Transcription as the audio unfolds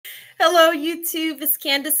Hello, YouTube. It's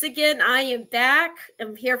Candace again. I am back.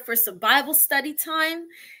 I'm here for some Bible study time.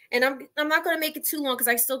 And I'm not going to make it too long because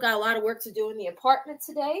I still got a lot of work to do in the apartment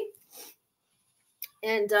today.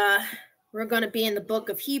 And we're going to be in the book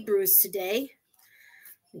of Hebrews today.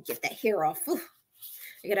 Let me get that hair off. Whew.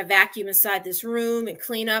 I got to vacuum inside this room and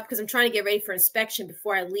clean up because I'm trying to get ready for inspection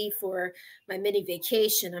before I leave for my mini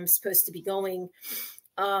vacation. I'm supposed to be going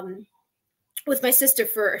with my sister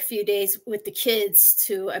for a few days with the kids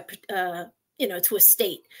to to a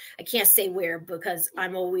state. I can't say where because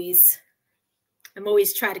I'm always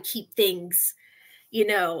trying to keep things,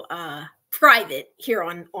 private here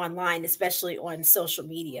online, especially on social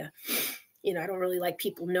media. I don't really like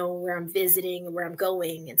people knowing where I'm visiting and where I'm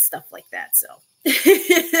going and stuff like that. So,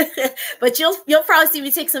 but you'll probably see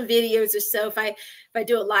me take some videos or so. If I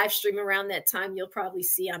do a live stream around that time, you'll probably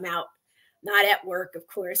see I'm out, not at work, of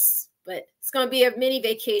course. But it's going to be a mini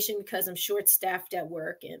vacation because I'm short-staffed at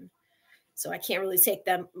work, and so I can't really take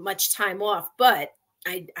that much time off. But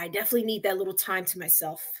I definitely need that little time to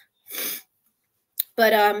myself.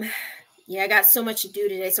 But yeah, I got so much to do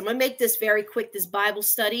today, so I'm going to make this very quick. This Bible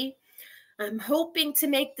study, I'm hoping to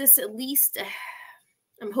make this at least.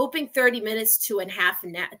 I'm hoping 30 minutes to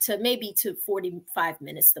maybe to 45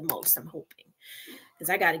 minutes the most. I'm hoping because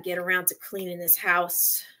I got to get around to cleaning this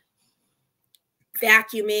house.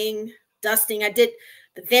 Vacuuming, dusting. I did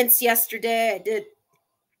the vents yesterday. I did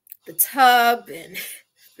the tub and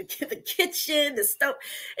the kitchen, the stove.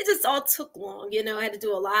 It just all took long. I had to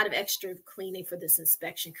do a lot of extra cleaning for this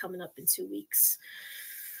inspection coming up in 2 weeks.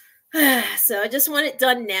 So I just want it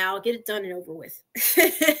done now. Get it done and over with.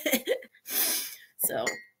 So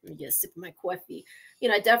let me get a sip of my coffee.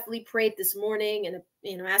 I definitely prayed this morning and,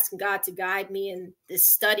 asking God to guide me in this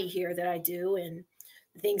study here that I do and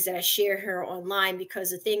the things that I share here online, because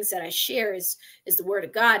the things that I share is the word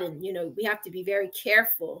of God. And, we have to be very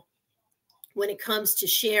careful when it comes to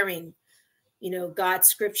sharing, God's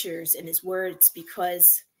scriptures and his words,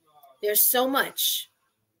 because there's so much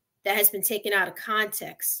that has been taken out of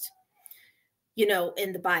context,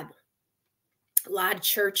 in the Bible. A lot of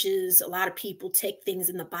churches, a lot of people take things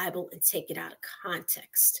in the Bible and take it out of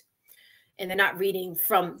context. And they're not reading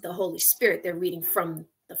from the Holy Spirit. They're reading from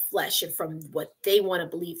the flesh and from what they want to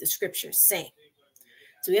believe the scriptures saying.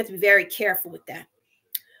 So we have to be very careful with that.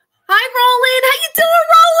 Hi, Roland. How you doing,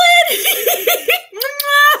 Roland?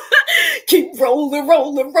 Keep rolling,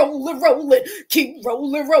 rolling, rolling, rolling. Keep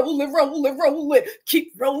rolling, rolling, rolling, rolling.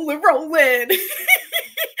 Keep rolling, rolling.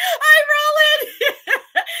 Hi, Roland.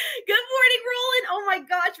 Good morning, Roland. Oh my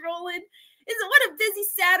gosh, Roland. What a busy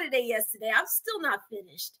Saturday yesterday. I'm still not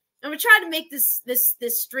finished. I'm gonna try to make this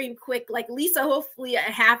stream quick, like at least hopefully a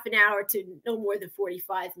half an hour to no more than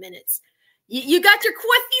 45 minutes. You got your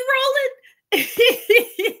coffee, Roland?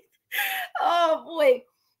 Oh boy.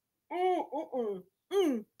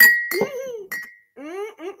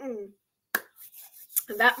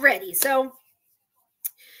 I'm about ready. So,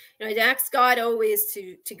 I ask God always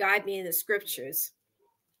to guide me in the scriptures.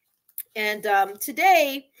 And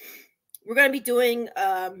today we're going to be doing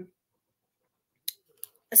a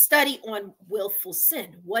study on willful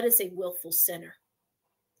sin. What is a willful sinner?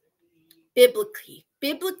 Biblically,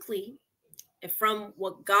 and from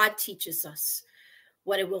what God teaches us,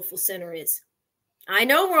 what a willful sinner is. I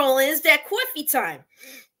know, Roland, it's that coffee time.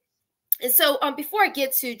 And so before I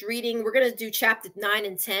get to reading, we're going to do chapter 9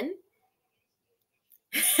 and 10.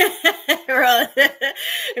 I'm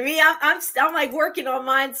like working on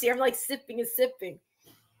mine here. I'm like sipping and sipping.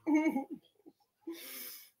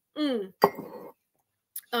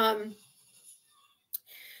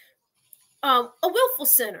 A willful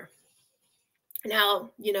sinner.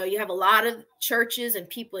 Now, you have a lot of churches and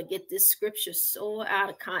people that get this scripture so out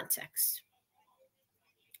of context.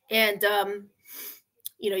 And,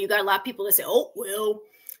 you got a lot of people that say, oh, well,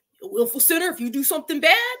 a willful sinner, if you do something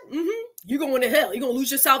bad, you're going to hell. You're going to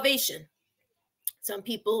lose your salvation. Some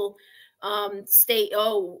people state,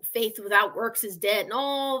 oh, faith without works is dead and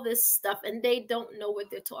all this stuff. And they don't know what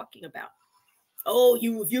they're talking about. Oh,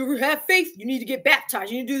 if you have faith, you need to get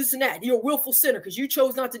baptized. You need to do this and that. You're a willful sinner because you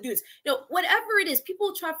chose not to do this. Whatever it is, people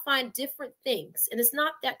will try to find different things. And it's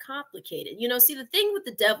not that complicated. See, the thing with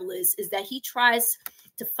the devil is that he tries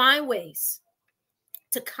to find ways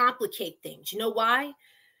to complicate things. You know why?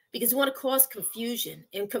 Because we want to cause confusion.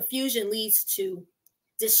 And confusion leads to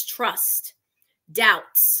distrust,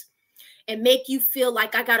 doubts, and make you feel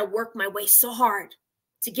like I got to work my way so hard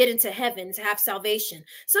to get into heaven, to have salvation.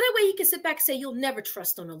 So that way he can sit back and say, you'll never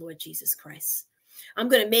trust on the Lord Jesus Christ. I'm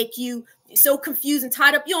going to make you so confused and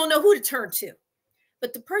tied up, you don't know who to turn to.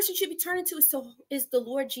 But the person you should be turning to is the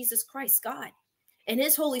Lord Jesus Christ, God. and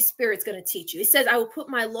his Holy Spirit's going to teach you. He says, I will put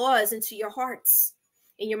my laws into your hearts,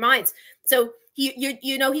 in your minds. So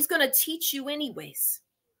you know, he's going to teach you anyways.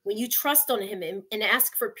 When you trust on him and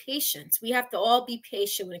ask for patience, we have to all be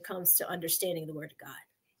patient when it comes to understanding the word of God.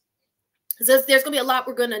 Because there's going to be a lot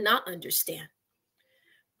we're going to not understand.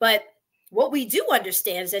 But what we do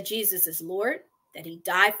understand is that Jesus is Lord, that he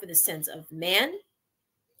died for the sins of man,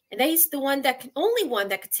 and that he's the only one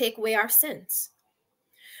that could take away our sins.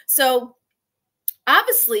 So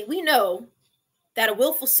obviously we know that a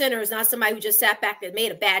willful sinner is not somebody who just sat back and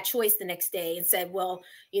made a bad choice the next day and said, well,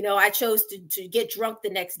 you know, I chose to get drunk the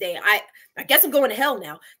next day. I guess I'm going to hell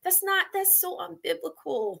now. That's so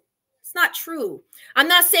unbiblical. It's not true. I'm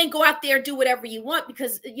not saying go out there and do whatever you want,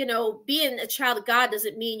 because, you know, being a child of God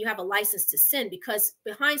doesn't mean you have a license to sin, because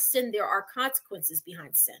behind sin, there are consequences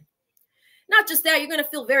behind sin. Not just that, you're going to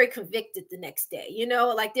feel very convicted the next day. You know,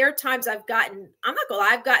 like there are times I'm not going to lie,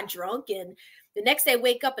 I've gotten drunk, and the next day I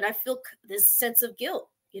wake up and I feel this sense of guilt.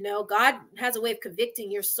 You know, God has a way of convicting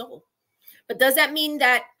your soul. But does that mean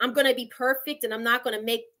that I'm going to be perfect and I'm not going to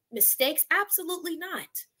make mistakes? Absolutely not.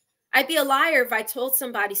 I'd be a liar if I told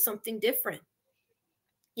somebody something different.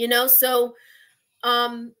 You know, so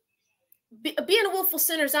being a willful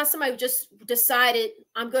sinner is not somebody who just decided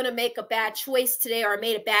I'm going to make a bad choice today, or I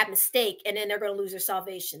made a bad mistake, and then they're going to lose their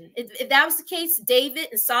salvation. If that was the case, David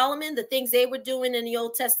and Solomon, the things they were doing in the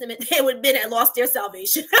Old Testament, they would have been and lost their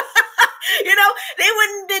salvation. You know, they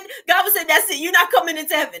wouldn't been. God would say, "That's it. You're not coming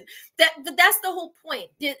into heaven." That's the whole point.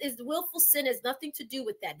 Is the willful sin has nothing to do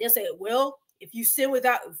with that. They'll say, "Well, if you sin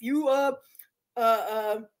without, if you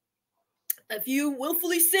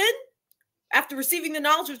willfully sin after receiving the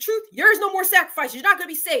knowledge of truth, there is no more sacrifice. You're not going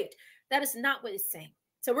to be saved." That is not what it's saying.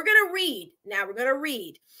 So we're going to read. Now we're going to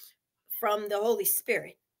read from the Holy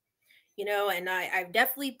Spirit. You know, and I've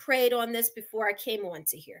definitely prayed on this before I came on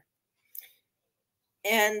to here.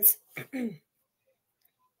 And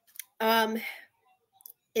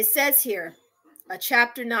it says here,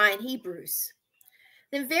 chapter 9, Hebrews.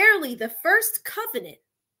 Then verily the first covenant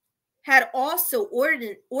had also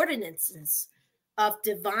ordinances of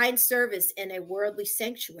divine service in a worldly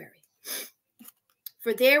sanctuary.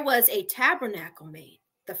 For there was a tabernacle made,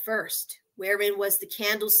 the first, wherein was the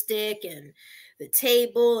candlestick and the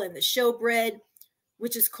table and the showbread,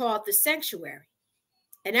 which is called the sanctuary.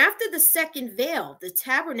 And after the second veil, the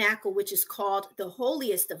tabernacle, which is called the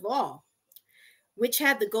holiest of all, which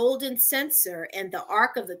had the golden censer and the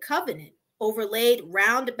ark of the covenant overlaid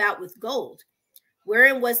round about with gold,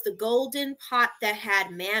 wherein was the golden pot that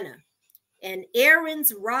had manna, and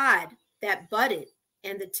Aaron's rod that budded,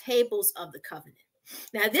 and the tables of the covenant.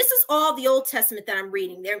 Now, this is all the Old Testament that I'm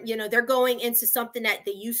reading. They're going into something that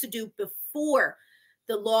they used to do before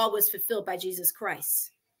the law was fulfilled by Jesus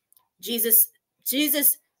Christ. Jesus,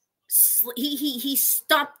 he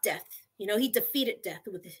stopped death. You know, he defeated death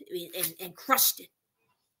and crushed it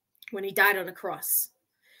when he died on the cross.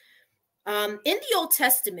 In the Old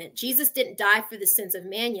Testament, Jesus didn't die for the sins of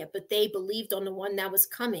man yet, but they believed on the one that was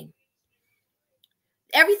coming.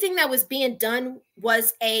 Everything that was being done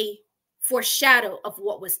was a foreshadow of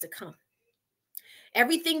what was to come.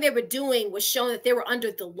 Everything they were doing was showing that they were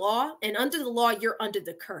under the law, and under the law, you're under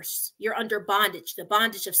the curse. You're under bondage, the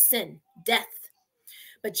bondage of sin, death.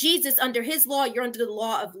 But Jesus, under his law, you're under the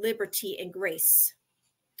law of liberty and grace.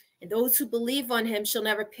 And those who believe on him shall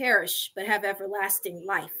never perish, but have everlasting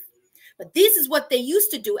life. But this is what they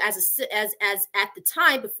used to do as at the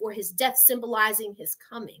time before his death, symbolizing his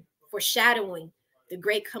coming, foreshadowing the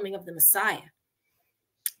great coming of the Messiah,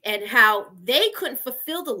 and how they couldn't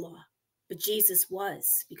fulfill the law, but Jesus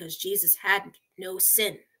was, because Jesus had no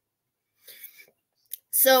sin.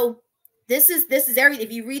 So this is everything.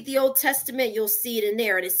 If you read the Old Testament, you'll see it in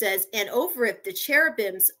there. And it says, and over it, the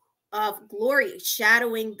cherubims of glory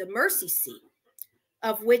shadowing the mercy seat,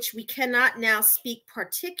 of which we cannot now speak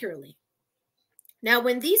particularly. Now,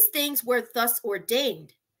 when these things were thus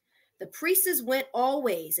ordained, the priests went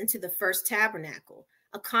always into the first tabernacle,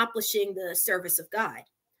 accomplishing the service of God.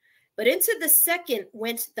 But into the second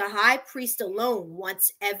went the high priest alone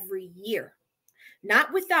once every year,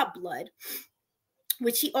 not without blood,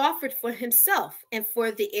 which he offered for himself and for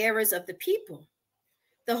the errors of the people.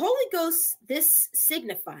 The Holy Ghost this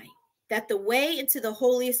signifying that the way into the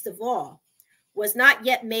holiest of all was not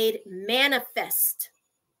yet made manifest,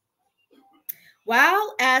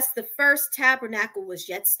 while as the first tabernacle was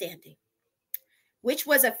yet standing, which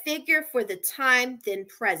was a figure for the time then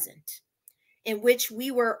present, in which we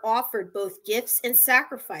were offered both gifts and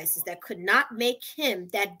sacrifices that could not make him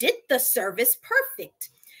that did the service perfect,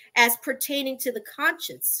 as pertaining to the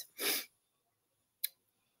conscience.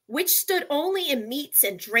 which stood only in meats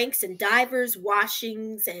and drinks and divers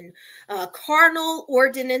washings and carnal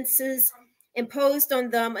ordinances imposed on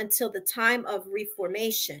them until the time of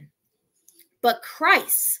Reformation. But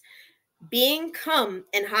Christ, being come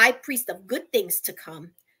and high priest of good things to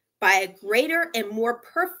come, by a greater and more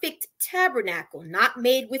perfect tabernacle, not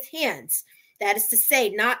made with hands, that is to say,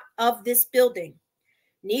 not of this building,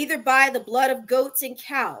 neither by the blood of goats and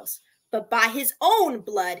cows, but by his own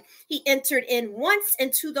blood, he entered in once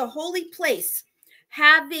into the holy place,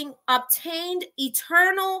 having obtained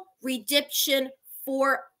eternal redemption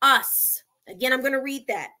for us. Again, I'm going to read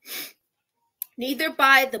that. Neither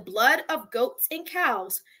by the blood of goats and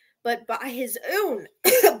cows, but by his own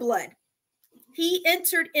blood, he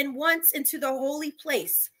entered in once into the holy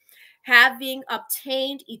place, having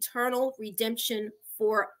obtained eternal redemption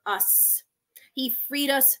for us. He freed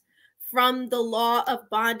us from the law of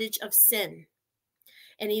bondage of sin.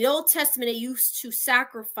 And in the Old Testament, they used to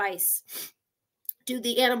do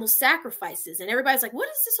the animal sacrifices. And everybody's like, what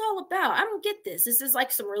is this all about? I don't get this. This is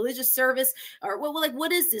like some religious service, or like,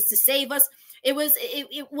 what is this to save us? It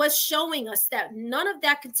was showing us that none of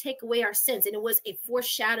that can take away our sins. And it was a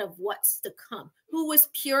foreshadow of what's to come. Who was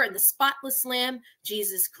pure and the spotless lamb?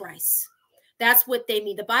 Jesus Christ. That's what they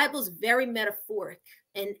mean. The Bible is very metaphoric.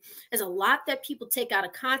 And there's a lot that people take out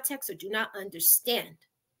of context or do not understand.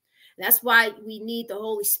 And that's why we need the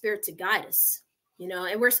Holy Spirit to guide us, you know,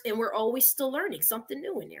 and we're always still learning something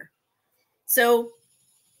new in there. So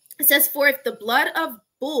it says, for if the blood of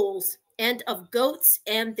bulls and of goats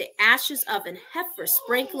and the ashes of an heifer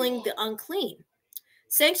sprinkling the unclean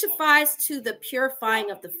sanctifies to the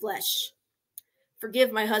purifying of the flesh.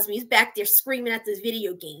 Forgive my husband. He's back there screaming at the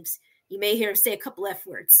video games. You may hear him say a couple F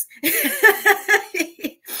words.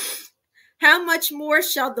 How much more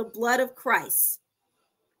shall the blood of Christ,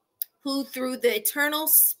 who through the eternal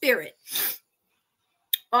Spirit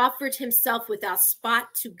offered himself without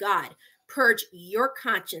spot to God, purge your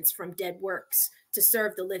conscience from dead works to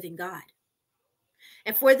serve the living God?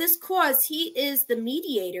 And for this cause, he is the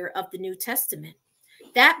mediator of the New Testament,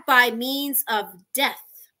 that by means of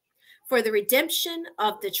death, for the redemption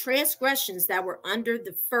of the transgressions that were under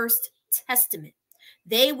the first testament,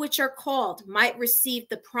 they which are called might receive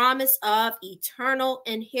the promise of eternal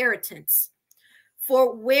inheritance.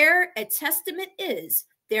 For where a testament is,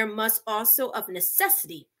 there must also of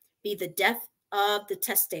necessity be the death of the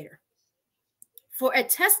testator. For a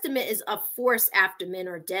testament is of force after men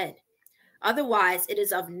are dead. Otherwise, it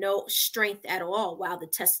is of no strength at all while the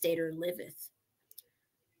testator liveth.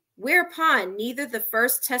 Whereupon neither the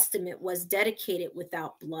first testament was dedicated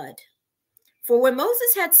without blood. For when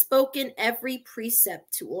Moses had spoken every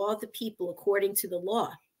precept to all the people according to the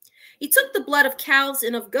law, he took the blood of cows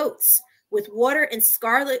and of goats with water and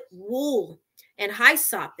scarlet wool and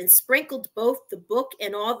hyssop, and sprinkled both the book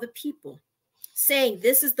and all the people, saying,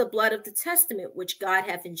 this is the blood of the testament which God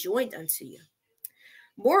hath enjoined unto you.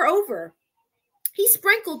 Moreover, he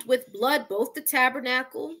sprinkled with blood both the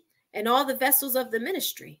tabernacle and all the vessels of the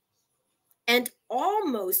ministry. And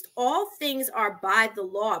almost all things are by the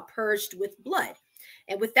law purged with blood,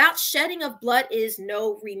 and without shedding of blood is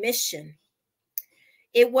no remission.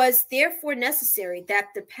 It was therefore necessary that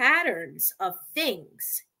the patterns of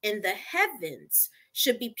things in the heavens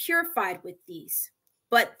should be purified with these,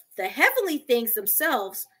 but the heavenly things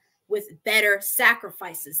themselves with better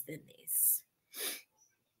sacrifices than these.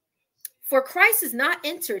 For Christ is not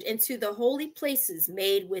entered into the holy places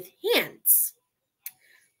made with hands,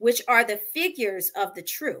 which are the figures of the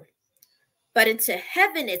true, but into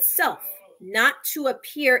heaven itself, not to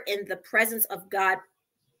appear in the presence of God,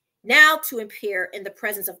 now to appear in the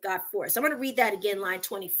presence of God for us. I'm going to read that again, line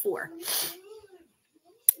 24.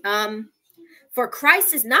 For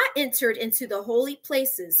Christ is not entered into the holy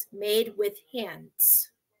places made with hands,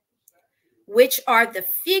 which are the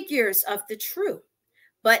figures of the true,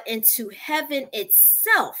 but into heaven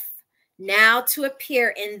itself, now to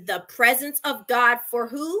appear in the presence of God for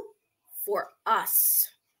who? For us.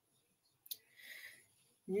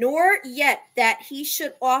 Nor yet that he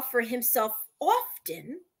should offer himself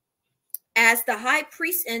often, as the high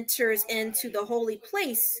priest enters into the holy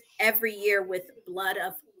place every year with blood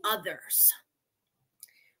of others.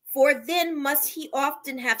 For then must he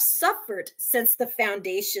often have suffered since the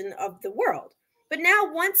foundation of the world. But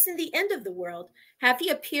now once in the end of the world, hath he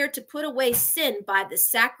appeared to put away sin by the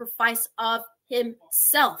sacrifice of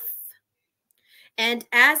himself. And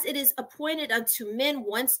as it is appointed unto men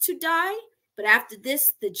once to die, but after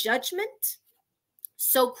this the judgment,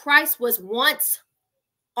 so Christ was once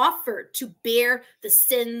offered to bear the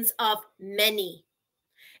sins of many,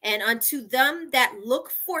 and unto them that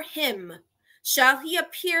look for him shall he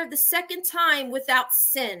appear the second time without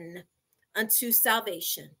sin unto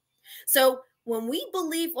salvation. So when we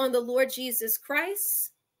believe on the Lord Jesus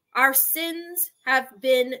Christ, our sins have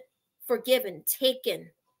been forgiven, taken.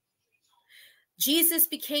 Jesus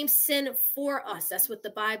became sin for us. That's what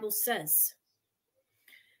the Bible says.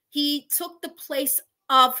 He took the place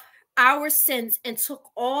of our sins and took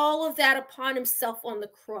all of that upon himself on the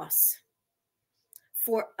cross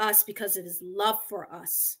for us because of his love for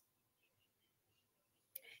us.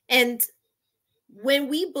 And when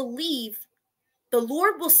we believe, the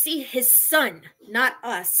Lord will see his son, not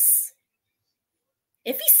us.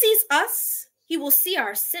 If he sees us, he will see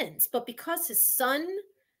our sins. But because his son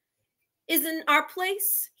is in our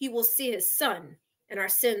place, he will see his son, and our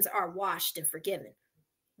sins are washed and forgiven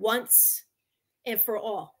once and for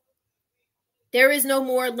all. There is no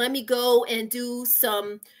more, let me go and do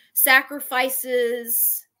some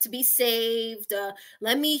sacrifices to be saved.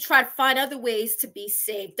 Let me try to find other ways to be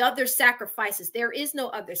saved, other sacrifices. There is no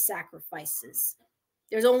other sacrifices.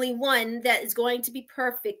 There's only one that is going to be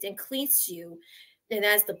perfect and cleanse you, and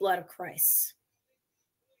that's the blood of Christ.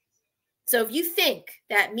 So if you think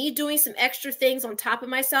that me doing some extra things on top of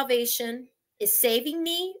my salvation is saving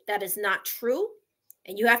me, that is not true.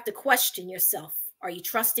 And you have to question yourself. Are you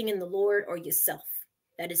trusting in the Lord or yourself?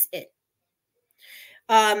 That is it.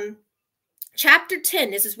 Chapter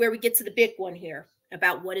 10, this is where we get to the big one here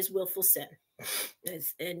about what is willful sin.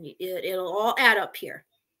 And it'll all add up here.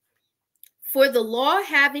 For the law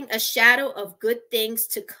having a shadow of good things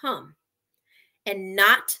to come, and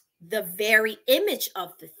not the very image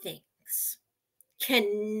of the things,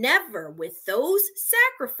 can never, with those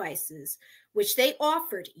sacrifices which they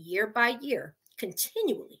offered year by year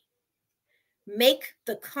continually, make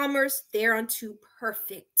the comers thereunto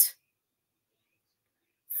perfect.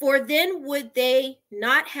 For then would they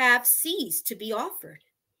not have ceased to be offered,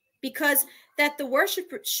 because that the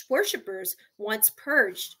worshippers once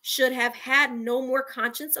purged should have had no more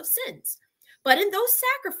conscience of sins. But in those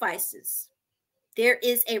sacrifices, there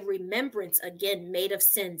is a remembrance again made of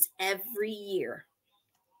sins every year.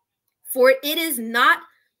 For it is not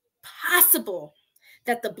possible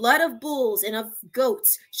that the blood of bulls and of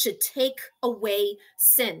goats should take away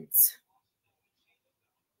sins.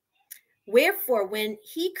 Wherefore, when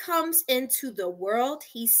he comes into the world,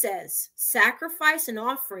 he says, sacrifice and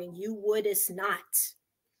offering you wouldest not,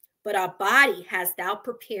 but a body hast thou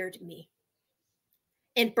prepared me.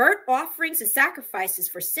 In burnt offerings and sacrifices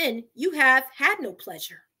for sin, you have had no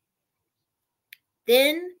pleasure.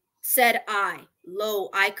 Then said I, lo,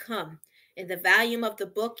 I come. In the volume of the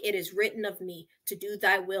book it is written of me, to do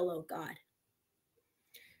thy will, O God.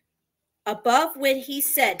 Above when he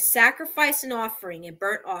said, sacrifice and offering and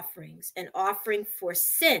burnt offerings, and offering for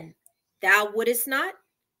sin, thou wouldest not,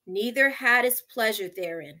 neither hadst pleasure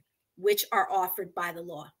therein, which are offered by the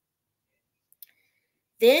law.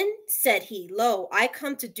 Then said he, lo, I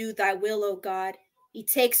come to do thy will, O God. He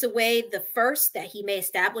takes away the first that he may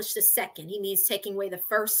establish the second. He means taking away the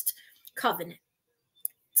first covenant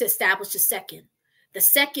to establish the second. The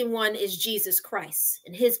second one is Jesus Christ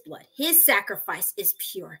and his blood. His sacrifice is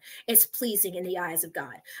pure. It's pleasing in the eyes of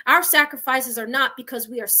God. Our sacrifices are not, because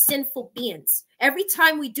we are sinful beings. Every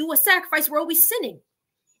time we do a sacrifice, we're always sinning.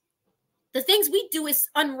 The things we do is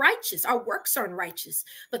unrighteous. Our works are unrighteous.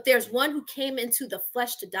 But there's one who came into the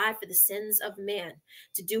flesh to die for the sins of man,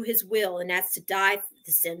 to do his will, and that's to die for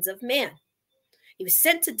the sins of man. He was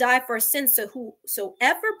sent to die for our sins, so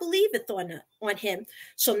whosoever believeth on him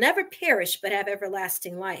shall never perish, but have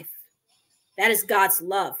everlasting life. That is God's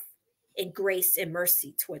love and grace and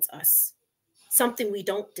mercy towards us, something we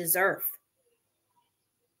don't deserve.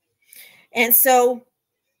 And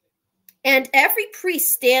every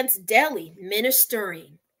priest stands daily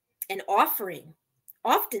ministering and offering,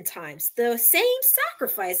 oftentimes, the same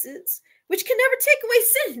sacrifices, which can never take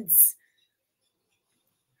away sins.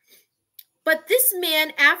 But this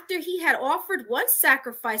man, after he had offered one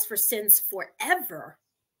sacrifice for sins forever,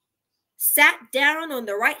 sat down on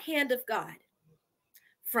the right hand of God,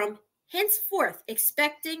 from henceforth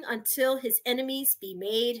expecting until his enemies be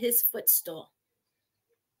made his footstool.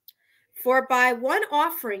 For by one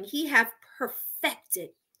offering he hath perfected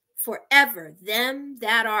forever them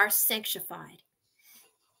that are sanctified,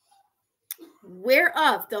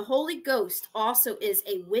 whereof the Holy Ghost also is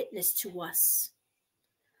a witness to us.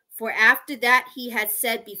 For after that he had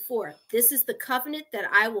said before, this is the covenant that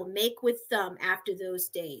I will make with them after those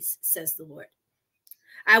days, says the Lord.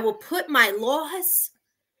 I will put my laws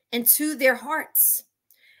into their hearts,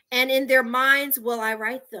 and in their minds will I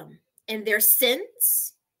write them, and their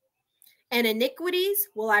sins and iniquities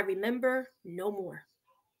will I remember no more.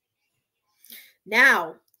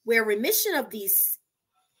 Now, where remission of these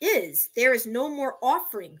is, there is no more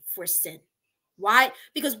offering for sin. Why?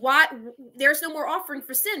 Because why? There's no more offering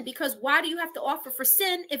for sin, because why do you have to offer for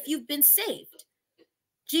sin if you've been saved?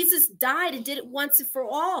 Jesus died and did it once and for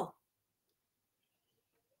all.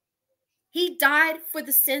 He died for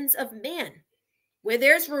the sins of man. Where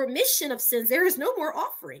there's remission of sins, there is no more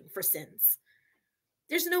offering for sins.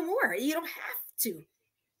 There's no more. You don't have to.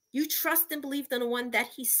 You trust and believe in the one that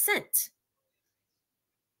he sent.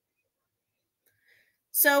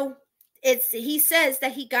 So he says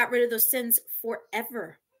that he got rid of those sins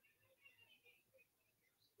forever.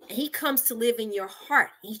 And he comes to live in your heart.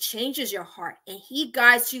 He changes your heart, and he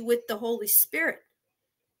guides you with the Holy Spirit.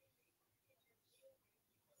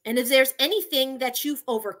 And if there's anything that you've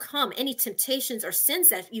overcome, any temptations or sins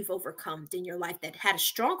that you've overcome in your life that had a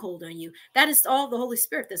stronghold on you, that is all the Holy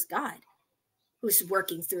Spirit, that's God, who's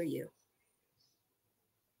working through you.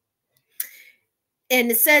 And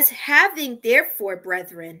it says, having therefore,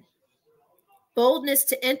 brethren, boldness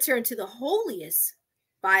to enter into the holiest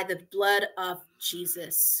by the blood of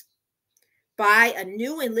Jesus, by a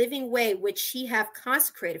new and living way which he hath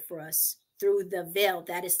consecrated for us through the veil,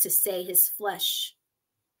 that is to say, his flesh,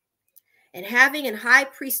 and having an high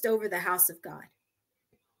priest over the house of God,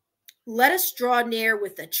 let us draw near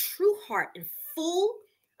with a true heart and full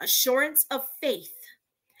assurance of faith,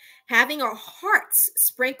 having our hearts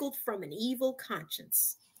sprinkled from an evil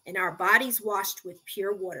conscience and our bodies washed with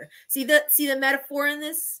pure water. See the metaphor in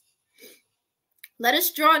this? Let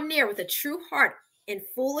us draw near with a true heart and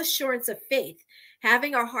full assurance of faith,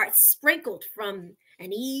 having our hearts sprinkled from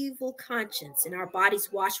an evil conscience and our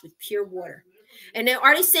bodies washed with pure water. And then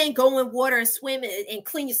are they saying go in water and swim and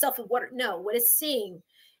clean yourself in water? No, what it's saying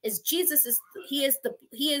is Jesus is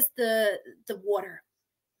the water.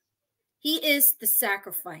 He is the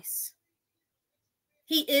sacrifice.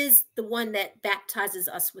 He is the one that baptizes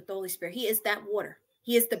us with the Holy Spirit. He is that water.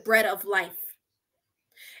 He is the bread of life.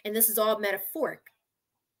 And this is all metaphoric.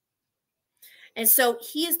 And so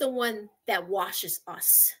he is the one that washes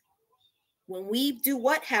us. When we do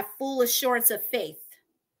what? Have full assurance of faith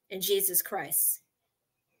in Jesus Christ.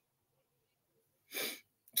 I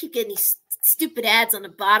keep getting these stupid ads on the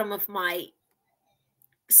bottom of my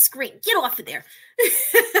screen. Get off of there.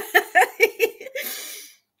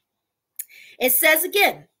 It says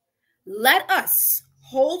again, let us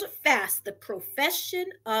hold fast the profession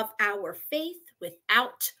of our faith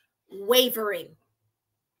without wavering.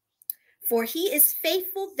 For he is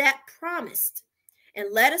faithful that promised.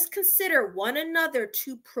 And let us consider one another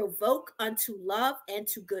to provoke unto love and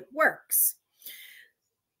to good works.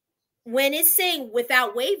 When it's saying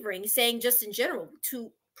without wavering, it's saying just in general,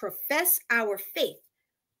 to profess our faith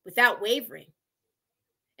without wavering.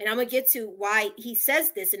 And I'm going to get to why he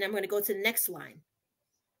says this, and I'm going to go to the next line.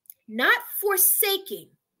 Not forsaking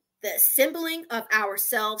the assembling of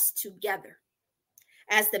ourselves together,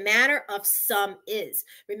 as the manner of some is.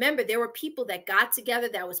 Remember, there were people that got together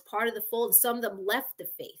that was part of the fold, and some of them left the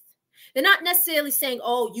faith. They're not necessarily saying,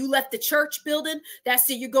 oh, you left the church building, that's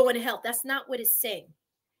it, you're going to hell. That's not what it's saying.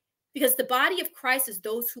 Because the body of Christ is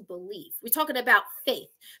those who believe. We're talking about faith.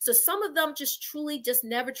 So some of them just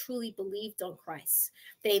never truly believed on Christ.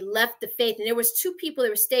 They left the faith. And there was two people that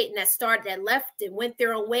were stating that left and went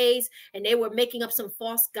their own ways, and they were making up some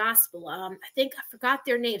false gospel. I forgot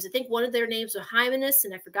their names. I think one of their names was Hymenaeus,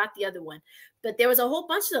 and I forgot the other one. But there was a whole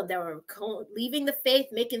bunch of them that were leaving the faith,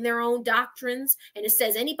 making their own doctrines. And it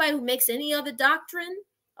says anybody who makes any other doctrine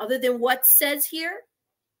other than what says here,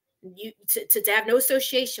 to have no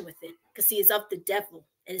association with it, because he is of the devil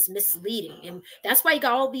and is misleading. And that's why you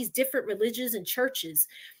got all these different religions and churches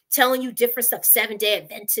telling you different stuff. Seventh-day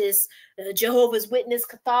Adventists, Jehovah's Witness,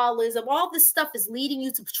 Catholicism, all this stuff is leading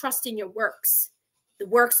you to trust in your works, the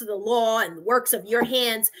works of the law and the works of your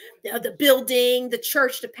hands, the building, the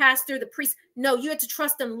church, the pastor, the priest. No, you have to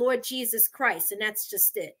trust in Lord Jesus Christ, and that's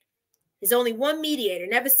just it. There's only one mediator.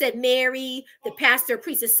 Never said Mary, the pastor,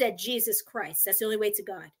 priest. It said Jesus Christ. That's the only way to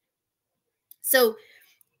God. So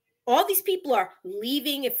all these people are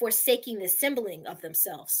leaving and forsaking the assembling of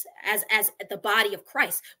themselves as the body of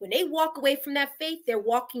Christ. When they walk away from that faith, they're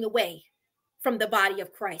walking away from the body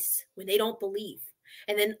of Christ when they don't believe.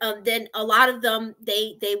 And then a lot of them,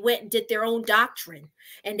 they went and did their own doctrine,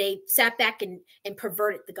 and they sat back and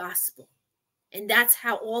perverted the gospel. And that's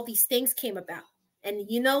how all these things came about. And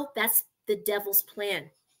that's the devil's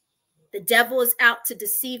plan. The devil is out to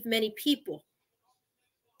deceive many people,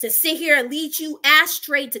 to sit here and lead you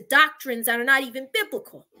astray to doctrines that are not even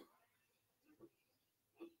biblical.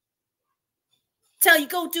 Tell you,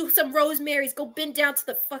 go do some rosemaries, go bend down to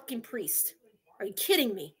the fucking priest. Are you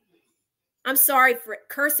kidding me? I'm sorry for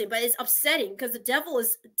cursing, but it's upsetting because the devil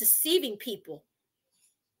is deceiving people.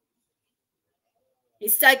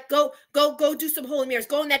 It's like, go do some Holy Mirrors.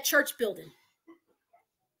 Go in that church building.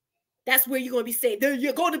 That's where you're going to be saved.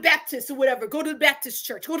 You go to Baptist or whatever. Go to the Baptist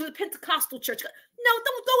church. Go to the Pentecostal church. No,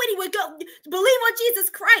 don't go anywhere. Go believe on Jesus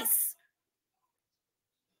Christ.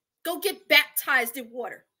 Go get baptized in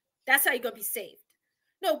water. That's how you're going to be saved.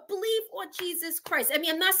 No, believe on Jesus Christ. I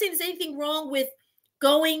mean, I'm not saying there's anything wrong with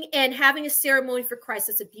going and having a ceremony for Christ.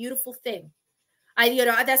 That's a beautiful thing.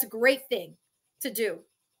 That's a great thing to do.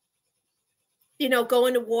 Go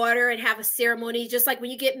into water and have a ceremony. Just like when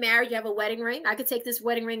you get married, you have a wedding ring. I could take this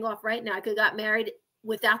wedding ring off right now. I could have got married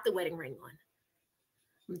without the wedding ring on.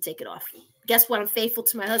 I'm going to take it off. Guess what? I'm faithful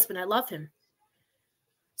to my husband. I love him.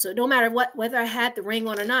 So no matter what, whether I had the ring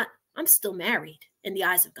on or not, I'm still married in the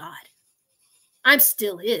eyes of God. I'm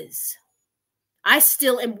still his. I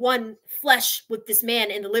still am one flesh with this man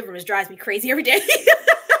in the living room. It drives me crazy every day.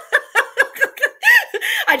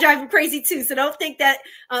 I drive him crazy too. So don't think that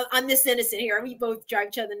I'm this innocent here. We both drive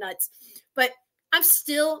each other nuts. But I'm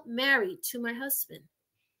still married to my husband.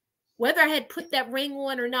 Whether I had put that ring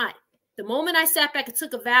on or not, the moment I sat back and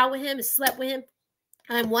took a vow with him and slept with him,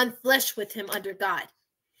 I'm one flesh with him under God.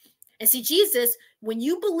 And see, Jesus, when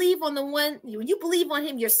you believe on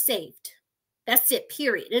him, you're saved. That's it,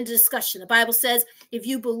 period. End of discussion. The Bible says, if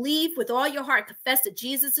you believe with all your heart, confess that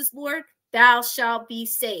Jesus is Lord, thou shalt be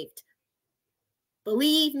saved.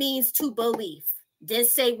 Believe means to believe. Didn't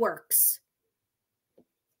say works.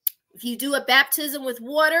 If you do a baptism with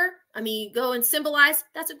water, go and symbolize,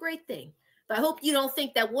 that's a great thing. But I hope you don't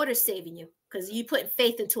think that water's saving you, because you put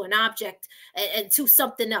faith into an object and to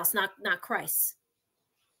something else, not Christ.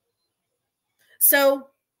 So,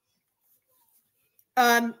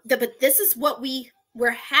 but this is what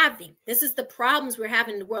we're having. This is the problems we're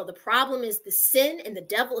having in the world. The problem is the sin, and the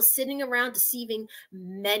devil is sitting around deceiving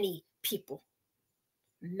many people.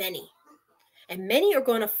 Many. And many are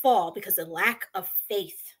going to fall because of lack of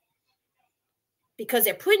faith. Because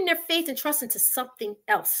they're putting their faith and trust into something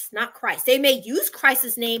else, not Christ. They may use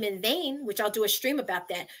Christ's name in vain, which I'll do a stream about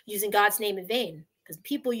that, using God's name in vain. Because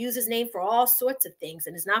people use his name for all sorts of things,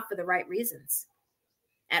 and it's not for the right reasons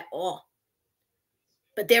at all.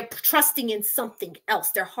 But they're trusting in something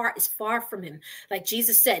else. Their heart is far from him. Like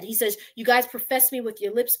Jesus said, he says, you guys profess me with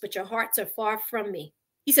your lips, but your hearts are far from me.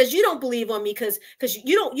 He says, you don't believe on me because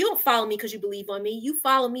you don't follow me because you believe on me. You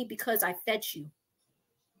follow me because I fed you.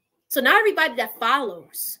 So not everybody that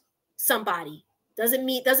follows somebody doesn't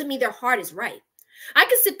mean their heart is right. I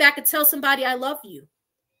can sit back and tell somebody I love you,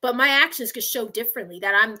 but my actions could show differently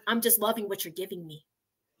that I'm just loving what you're giving me.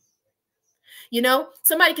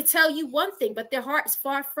 Somebody could tell you one thing, but their heart is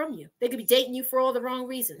far from you. They could be dating you for all the wrong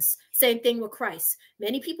reasons. Same thing with Christ.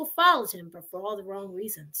 Many people followed him, but for all the wrong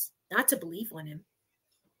reasons. Not to believe on him.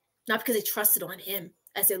 Not because they trusted on him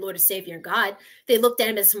as their Lord and Savior and God. They looked at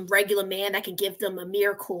him as some regular man that can give them a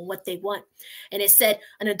miracle and what they want. And it said,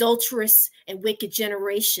 an adulterous and wicked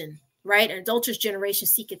generation, right? An adulterous generation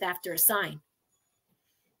seeketh after a sign.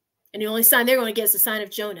 And the only sign they're going to get is the sign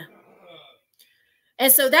of Jonah.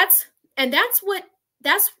 And so that's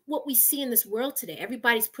what we see in this world today.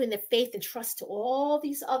 Everybody's putting their faith and trust to all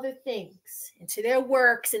these other things, into their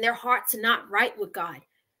works, and their hearts are not right with God.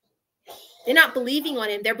 They're not believing on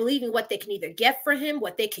him. They're believing what they can either get for him,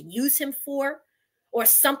 what they can use him for, or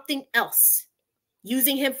something else.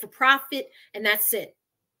 Using him for profit, and that's it.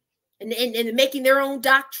 And making their own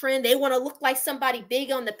doctrine. They want to look like somebody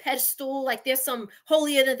big on the pedestal, like they're some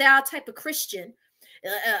holier than thou type of Christian,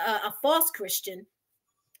 a false Christian.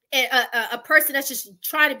 A person that's just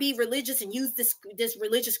trying to be religious and use this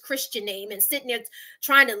religious Christian name and sitting there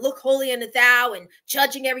trying to look holy and thou and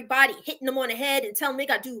judging everybody, hitting them on the head and telling them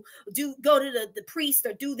they got to go to the priest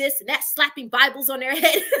or do this and that, slapping Bibles on their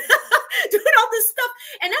head, doing all this stuff.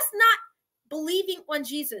 And that's not believing on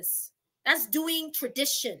Jesus. That's doing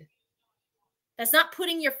tradition. That's not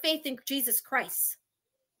putting your faith in Jesus Christ.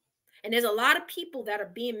 And there's a lot of people that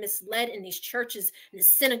are being misled in these churches, in the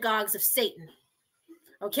synagogues of Satan.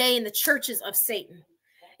 Okay, in the churches of Satan,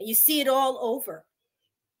 and you see it all over.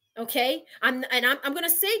 Okay, I'm going to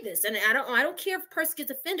say this, and I don't care if a person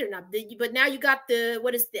gets offended or not. But now you got the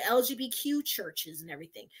LGBTQ churches and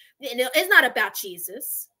everything. It's not about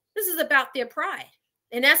Jesus. This is about their pride,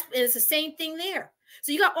 and it's the same thing there.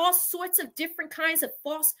 So you got all sorts of different kinds of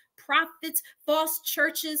false prophets, false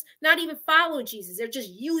churches, not even following Jesus. They're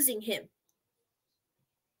just using him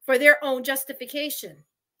for their own justification.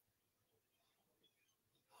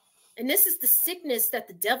 And this is the sickness that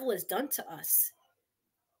the devil has done to us.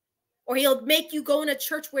 Or he'll make you go in a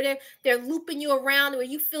church where they're looping you around, where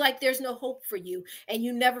you feel like there's no hope for you and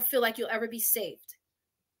you never feel like you'll ever be saved.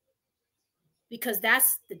 Because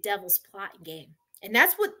that's the devil's plot and game. And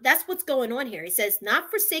that's what's going on here. He says,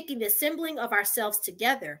 not forsaking the assembling of ourselves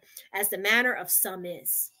together, as the manner of some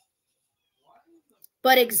is,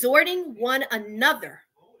 but exhorting one another,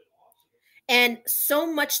 and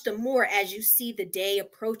so much the more as you see the day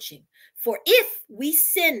approaching. For if we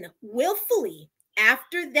sin willfully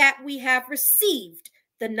after that we have received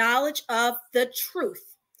the knowledge of the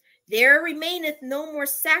truth, there remaineth no more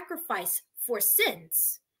sacrifice for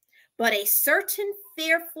sins, but a certain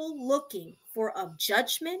fearful looking for of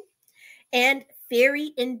judgment and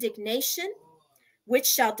fiery indignation, which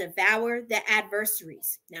shall devour the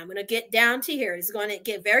adversaries. Now I'm going to get down to here. It's going to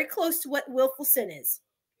get very close to what willful sin is.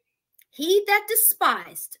 He that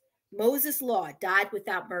despised Moses' law died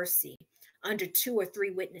without mercy under 2 or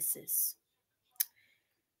 3 witnesses.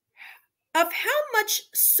 Of how much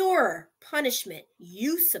sorer punishment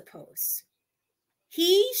you suppose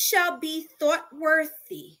he shall be thought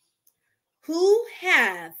worthy who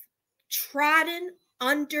have trodden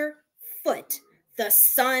under foot the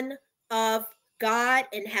Son of God,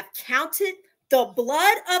 and have counted the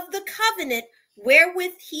blood of the covenant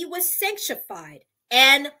wherewith he was sanctified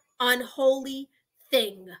an unholy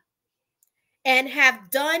thing, and have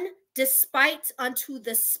done despite unto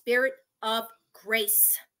the Spirit of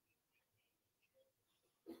grace.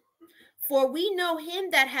 For we know him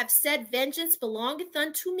that have said, vengeance belongeth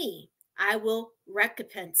unto me, I will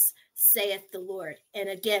recompense, saith the Lord. And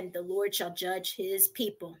again, the Lord shall judge his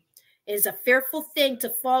people. It is a fearful thing to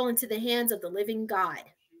fall into the hands of the living God.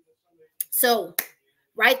 So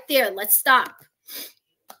right there, let's stop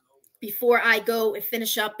before I go and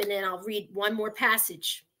finish up, and then I'll read one more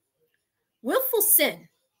passage. Willful sin.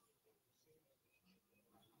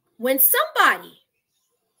 When somebody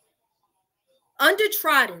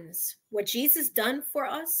undertroddens what Jesus done for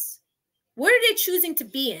us, what are they choosing to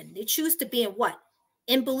be in? They choose to be in what?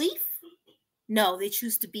 In belief? No, they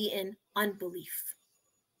choose to be in unbelief.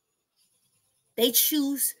 They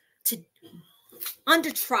choose to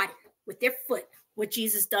undertrod with their foot what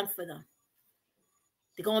Jesus done for them.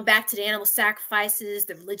 They're going back to the animal sacrifices,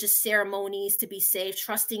 the religious ceremonies to be saved,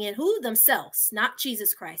 trusting in who? Themselves, not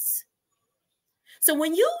Jesus Christ. So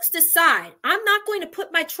when you decide, I'm not going to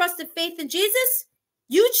put my trust and faith in Jesus,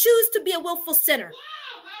 you choose to be a willful sinner.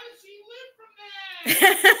 Wow, how did she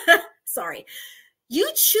live from that? Sorry. You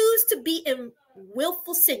choose to be in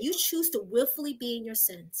willful sin. You choose to willfully be in your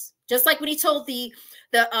sins. Just like when he told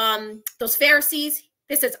those Pharisees,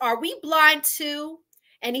 he says, are we blind too?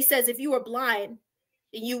 And he says, if you were blind,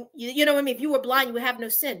 you know what I mean? If you were blind, you would have no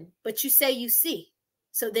sin. But you say you see.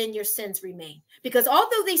 So then your sins remain. Because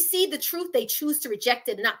although they see the truth, they choose to reject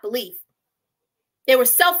it and not believe. They were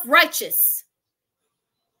self-righteous.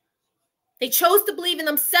 They chose to believe in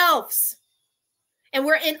themselves. And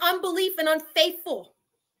were in unbelief and unfaithful.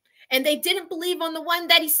 And they didn't believe on the one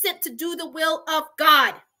that he sent to do the will of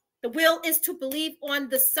God. The will is to believe on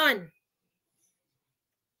the Son.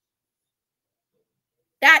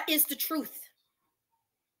 That is the truth.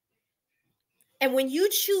 And when you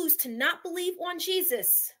choose to not believe on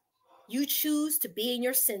Jesus, you choose to be in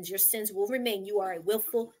your sins. Your sins will remain. You are a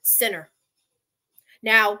willful sinner.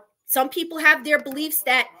 Now, some people have their beliefs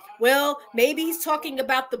that, well, maybe he's talking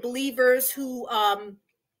about the believers who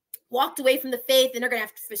walked away from the faith and they're going to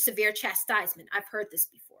have severe chastisement. I've heard this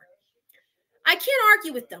before. I can't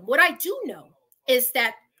argue with them. What I do know is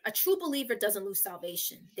that a true believer doesn't lose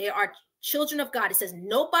salvation. They are children of God. It says,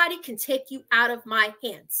 nobody can take you out of my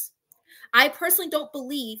hands. I personally don't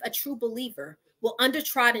believe a true believer will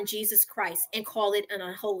undertrod in Jesus Christ and call it an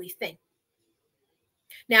unholy thing.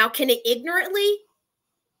 Now, can they ignorantly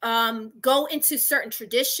go into certain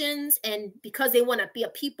traditions, and because they want to be a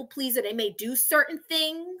people pleaser, they may do certain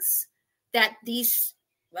things that these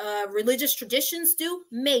religious traditions do?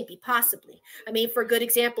 Maybe, possibly. I mean, for a good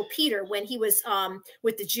example, Peter, when he was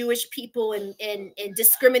with the Jewish people and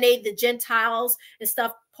discriminated the Gentiles and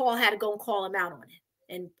stuff, Paul had to go and call him out on it.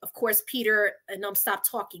 And of course, Peter and them stopped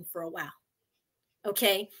talking for a while.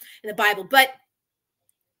 Okay, in the Bible. But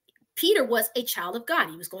Peter was a child of God.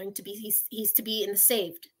 He was going to be, he's to be in the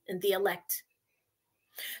saved and the elect.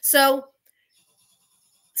 So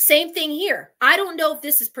same thing here. I don't know if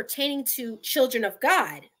this is pertaining to children of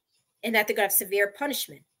God and that they're going to have severe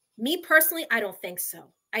punishment. Me personally, I don't think so.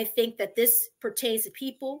 I think that this pertains to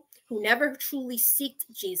people who never truly seeked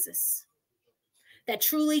Jesus, that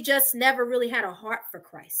truly just never really had a heart for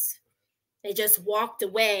Christ. They just walked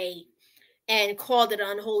away and called it an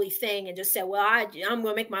unholy thing and just said, well, I'm going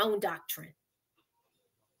to make my own doctrine.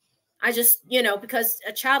 I just, because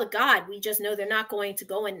a child of God, we just know they're not going to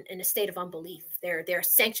go in a state of unbelief. They're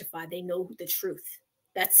sanctified. They know the truth.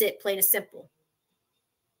 That's it, plain and simple.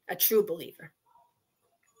 A true believer.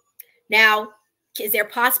 Now, is there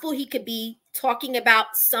possible he could be talking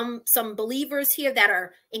about some believers here that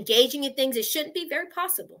are engaging in things it shouldn't be? Very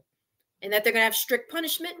possible. And that they're going to have strict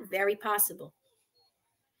punishment? Very possible.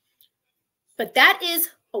 But that is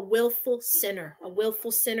a willful sinner. A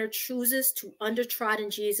willful sinner chooses to undertrod in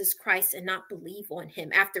Jesus Christ and not believe on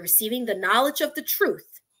him after receiving the knowledge of the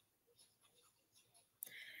truth.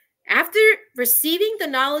 After receiving the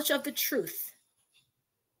knowledge of the truth,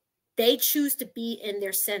 they choose to be in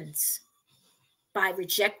their sins by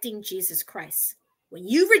rejecting Jesus Christ. When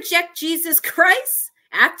you reject Jesus Christ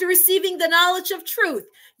after receiving the knowledge of truth,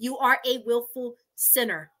 you are a willful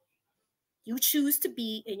sinner. You choose to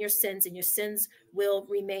be in your sins, and your sins will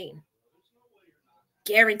remain.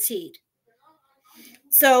 Guaranteed.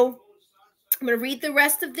 So I'm going to read the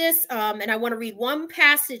rest of this, and I want to read one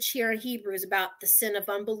passage here in Hebrews about the sin of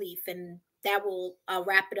unbelief, and that will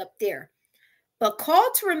wrap it up there. But call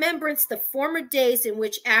to remembrance the former days in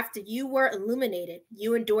which, after you were illuminated,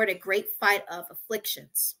 you endured a great fight of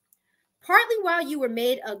afflictions, partly while you were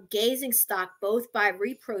made a gazing stock both by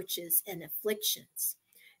reproaches and afflictions,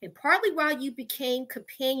 and partly while you became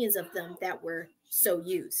companions of them that were so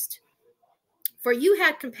used. For you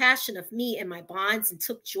had compassion of me and my bonds, and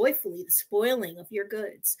took joyfully the spoiling of your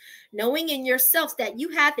goods, knowing in yourselves that you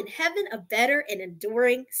have in heaven a better and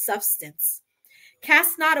enduring substance.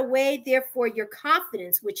 Cast not away, therefore, your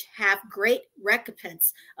confidence, which have great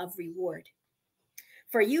recompense of reward.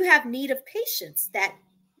 For you have need of patience,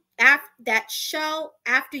 that shall,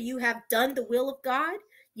 after you have done the will of God,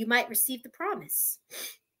 you might receive the promise.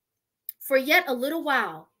 For yet a little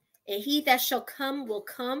while, and he that shall come will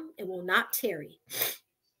come and will not tarry.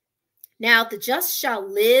 Now the just shall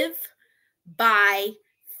live by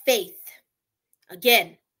faith.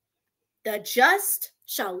 Again, the just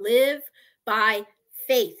shall live by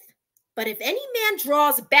faith. But if any man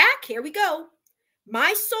draws back, here we go,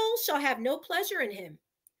 my soul shall have no pleasure in him.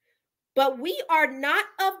 But we are not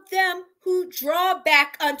of them who draw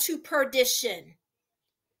back unto perdition,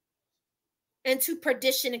 and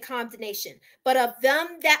condemnation, but of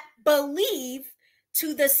them that believe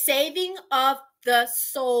to the saving of the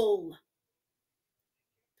soul.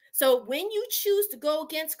 So when you choose to go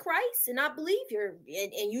against Christ and not believe,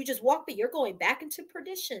 and you just walk, but you're going back into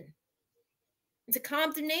perdition, into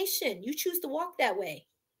condemnation. You choose to walk that way.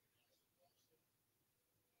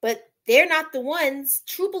 But they're not the ones,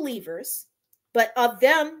 true believers, but of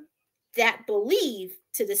them that believe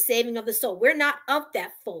to the saving of the soul. We're not of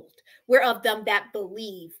that fold. We're of them that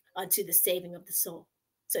believe unto the saving of the soul.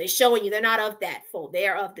 So it's showing you they're not of that fold. They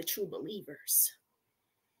are of the true believers.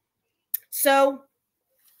 So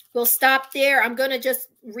we'll stop there. I'm going to just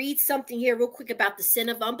read something here real quick about the sin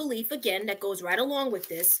of unbelief again that goes right along with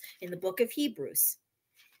this in the book of Hebrews.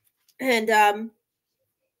 And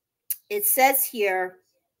it says here,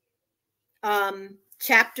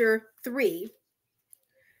 chapter 3,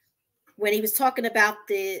 when he was talking about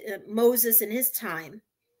the Moses in his time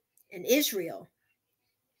in Israel.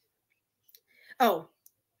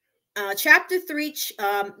 Chapter 3,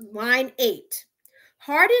 line 8.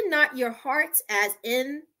 Harden not your hearts as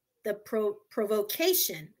in the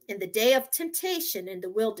provocation in the day of temptation in the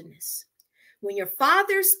wilderness, when your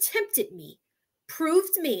fathers tempted me,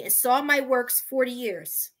 proved me, and saw my works 40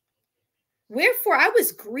 years. Wherefore I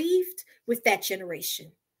was grieved with that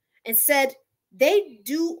generation, and said, they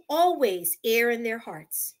do always err in their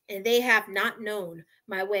hearts, and they have not known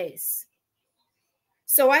my ways.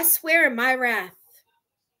 So I swear in my wrath,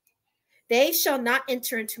 they shall not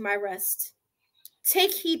enter into my rest.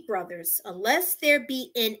 Take heed, brothers, unless there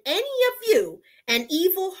be in any of you an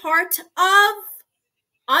evil heart of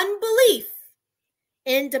unbelief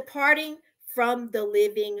in departing from the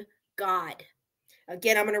living God.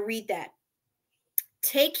 Again, I'm going to read that.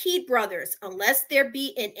 Take heed, brothers, unless there be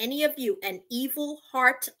in any of you an evil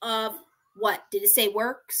heart of what? Did it say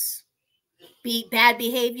works? Bad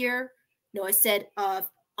behavior? No, it said of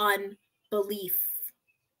unbelief.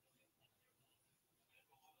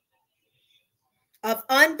 Of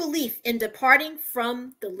unbelief in departing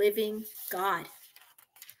from the living God.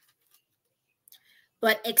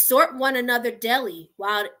 But exhort one another daily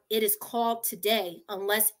while it is called today,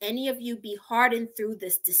 unless any of you be hardened through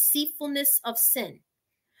this deceitfulness of sin.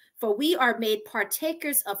 For we are made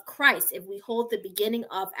partakers of Christ if we hold the beginning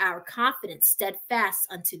of our confidence steadfast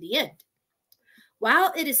unto the end.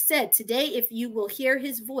 While it is said today, if you will hear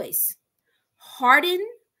his voice, harden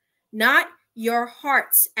not your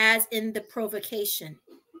hearts as in the provocation.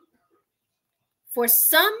 For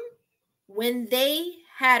some when they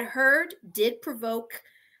had heard, did provoke,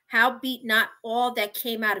 howbeit not all that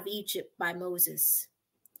came out of Egypt by Moses.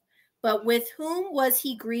 But with whom was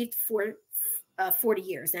he grieved for 40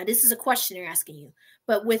 years? Now, this is a question they're asking you.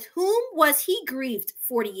 But with whom was he grieved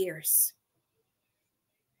 40 years?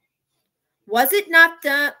 Was it not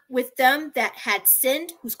with them that had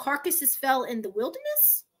sinned, whose carcasses fell in the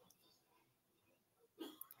wilderness?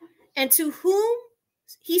 And to whom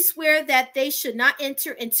he sware that they should not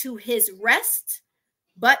enter into his rest,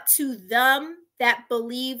 but to them that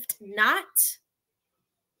believed not?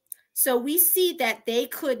 So we see that they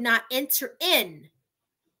could not enter in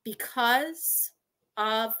because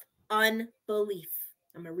of unbelief.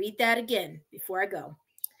 I'm going to read that again before I go.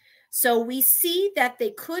 So we see that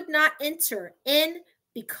they could not enter in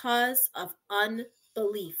because of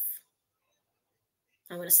unbelief.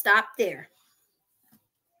 I'm going to stop there.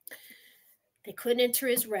 They couldn't enter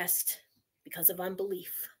his rest because of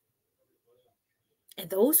unbelief. And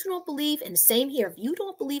those who don't believe, and the same here, if you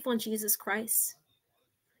don't believe on Jesus Christ,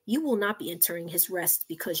 you will not be entering his rest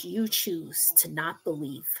because you choose to not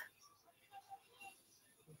believe.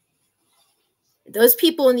 Those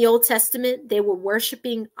people in the Old Testament, they were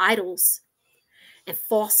worshiping idols and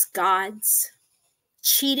false gods,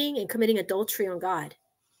 cheating and committing adultery on God,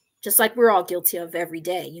 just like we're all guilty of every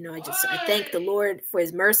day. You know, I thank the Lord for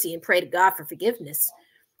his mercy and pray to God for forgiveness.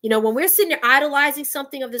 You know, when we're sitting there idolizing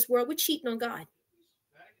something of this world, we're cheating on God.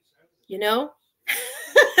 You know,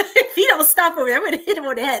 if he don't stop over there, I'm going to hit him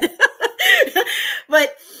on the head.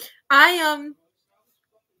 But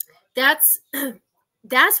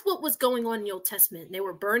that's what was going on in the Old Testament. They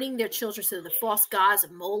were burning their children to the false gods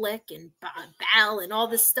of Molech and Baal and all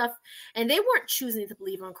this stuff. And they weren't choosing to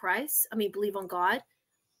believe on Christ. I mean, believe on God.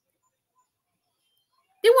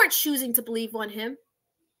 They weren't choosing to believe on him.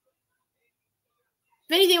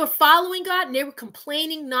 If anything, they were following God, and they were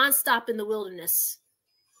complaining nonstop in the wilderness.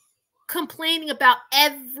 Complaining about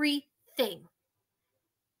everything.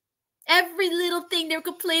 Every little thing they were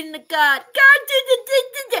complaining to God. God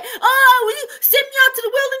did. Oh, will you send me out to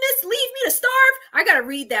the wilderness? Leave me to starve? I got to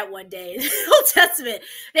read that one day in the Old Testament.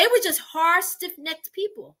 They were just harsh, stiff-necked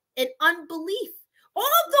people in unbelief. All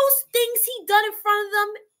of those things he done in front of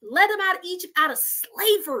them led them out of Egypt, out of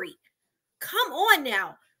slavery. Come on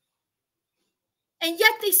now. And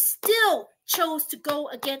yet they still chose to go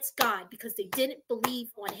against God because they didn't believe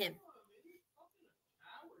on him.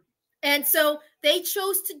 And so they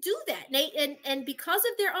chose to do that. And because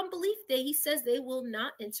of their unbelief, he says they will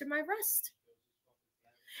not enter my rest.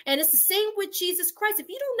 And it's the same with Jesus Christ. If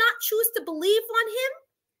you do not choose to believe on him,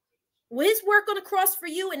 with his work on the cross for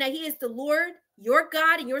you, and that he is the Lord, your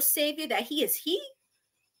God and your Savior, that he is he,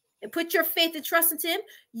 and put your faith and trust into him,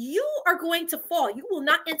 you are going to fall. You will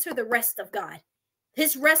not enter the rest of God.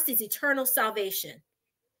 His rest is eternal salvation.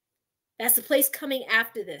 That's the place coming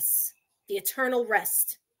after this, the eternal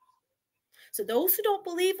rest. So those who don't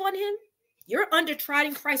believe on him, you're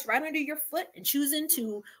under-trotting Christ right under your foot and choosing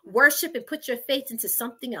to worship and put your faith into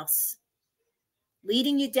something else,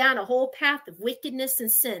 leading you down a whole path of wickedness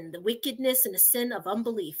and sin, the wickedness and the sin of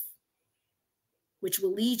unbelief, which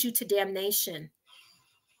will lead you to damnation.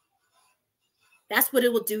 That's what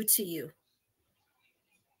it will do to you,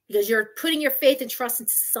 because you're putting your faith and trust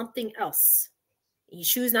into something else. You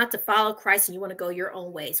choose not to follow Christ and you want to go your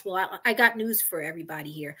own ways. Well, I got news for everybody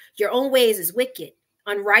here. Your own ways is wicked,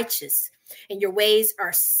 unrighteous, and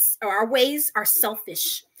our ways are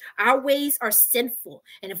selfish. Our ways are sinful.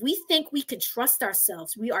 And if we think we can trust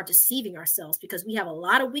ourselves, we are deceiving ourselves, because we have a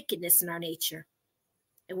lot of wickedness in our nature.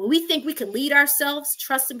 And when we think we can lead ourselves,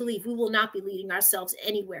 trust and believe, we will not be leading ourselves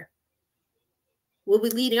anywhere. We'll be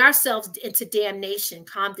leading ourselves into damnation,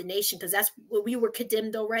 condemnation, because that's where we were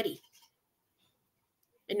condemned already.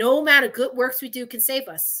 And no amount of good works we do can save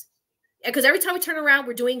us. Because every time we turn around,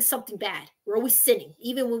 we're doing something bad. We're always sinning,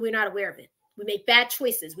 even when we're not aware of it. We make bad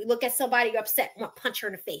choices. We look at somebody, you're upset, want to punch her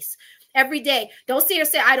in the face. Every day. Don't sit here and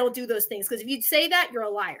say, I don't do those things. Because if you say that, you're a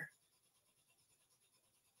liar.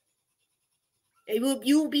 And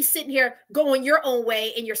you will be sitting here going your own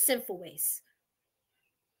way in your sinful ways,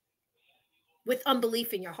 with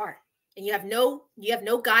unbelief in your heart. And you have no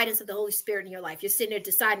guidance of the Holy Spirit in your life. You're sitting there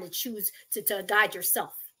deciding to choose to guide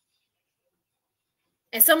yourself.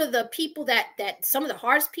 And some of the people some of the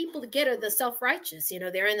hardest people to get are the self-righteous. You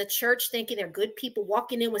know, they're in the church thinking they're good people,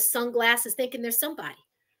 walking in with sunglasses, thinking they're somebody,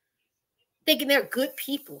 thinking they're good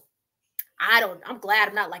people. I'm glad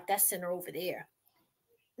I'm not like that sinner over there.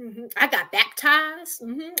 I got baptized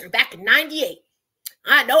back in 98.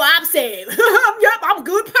 I know I'm saved. Yep, I'm a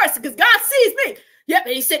good person because God sees me. Yep,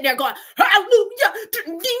 and he's sitting there going, hallelujah,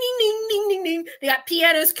 ding, ding, ding, ding, ding, ding. They got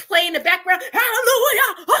pianos playing in the background,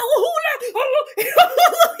 hallelujah, hallelujah,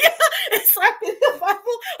 hallelujah. And slapping the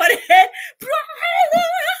Bible on the head,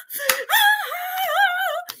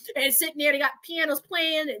 and sitting there, they got pianos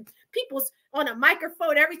playing, and people's on a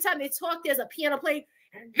microphone. Every time they talk, there's a piano playing,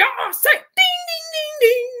 and y'all say, ding, ding,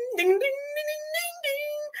 ding, ding, ding, ding, ding, ding,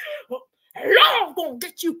 ding. And Lord gonna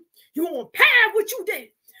get you. You gonna pay what you did.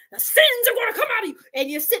 The sins are going to come out of you.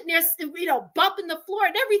 And you're sitting there, you know, bumping the floor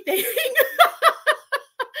and everything.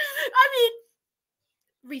 I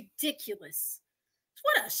mean, ridiculous.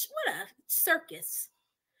 What a circus.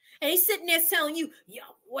 And he's sitting there telling you, yo,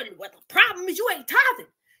 what the problem is you ain't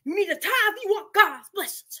tithing. You need a tithe. You want God's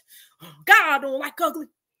blessings. God don't like ugly.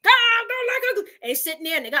 God don't like ugly. And he's sitting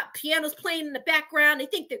there and they got pianos playing in the background. They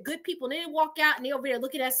think they're good people. And they walk out and they're over there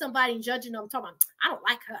looking at somebody and judging them, talking about, I don't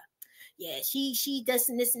like her. Yeah, she does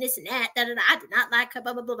this and this and that. Da, da, da. I do not like her,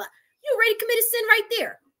 blah, blah, blah, blah. You already committed sin right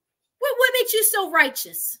there. What makes you so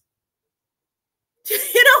righteous?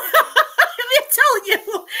 You know, I'm telling you,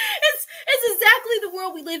 it's exactly the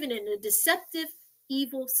world we live in a deceptive,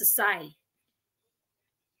 evil society.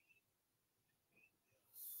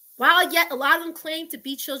 While yet a lot of them claim to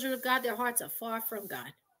be children of God, their hearts are far from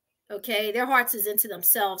God. Okay, their hearts is into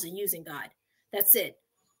themselves and using God. That's it.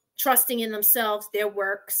 Trusting in themselves, their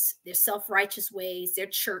works, their self-righteous ways, their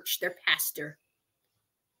church, their pastor.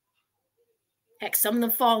 Heck, some of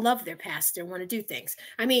them fall in love with their pastor and want to do things.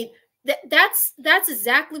 I mean, that's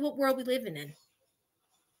exactly what world we live in.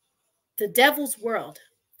 The devil's world,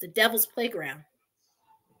 the devil's playground.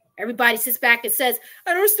 Everybody sits back and says,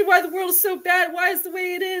 I don't understand why the world is so bad. Why is the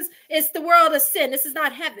way it is? It's the world of sin. This is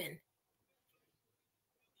not heaven.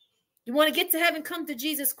 You want to get to heaven, come to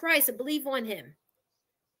Jesus Christ and believe on him.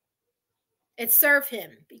 And serve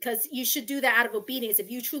him, because you should do that out of obedience.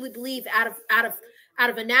 If you truly believe out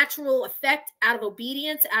of a natural effect, out of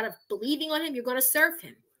obedience, out of believing on him, you're going to serve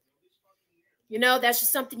him. You know, that's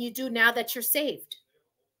just something you do now that you're saved.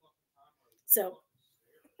 So,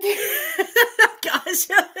 gosh,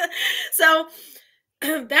 so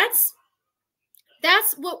that's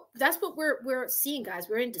what we're seeing, guys.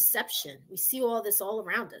 We're in deception. We see all this all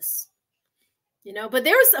around us. You know, but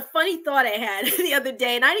there was a funny thought I had the other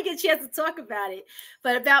day, and I didn't get a chance to talk about it,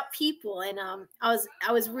 but about people. And I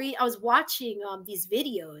was watching these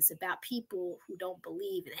videos about people who don't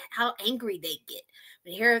believe and how angry they get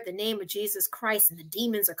when they hear the name of Jesus Christ and the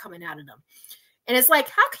demons are coming out of them. And it's like,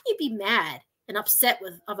 how can you be mad and upset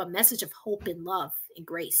of a message of hope and love and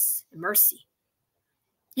grace and mercy?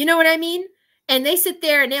 You know what I mean? And they sit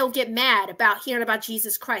there and they'll get mad about hearing about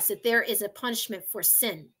Jesus Christ, that there is a punishment for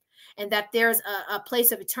sin. And that there's a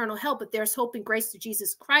place of eternal help, but there's hope and grace to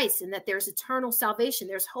Jesus Christ, and that there's eternal salvation.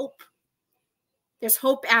 There's hope. There's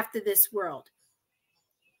hope after this world.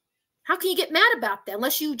 How can you get mad about that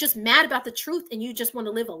unless you just mad about the truth and you just want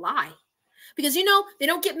to live a lie? Because, you know, they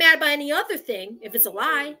don't get mad by any other thing if it's a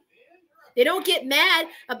lie. They don't get mad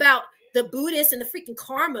about the Buddhists and the freaking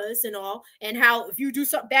karmas and all, and how if you do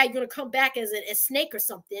something bad, you're going to come back as a snake or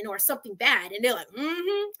something bad. And they're like,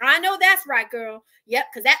 I know that's right, girl. Yep,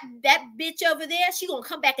 because that bitch over there, she's going to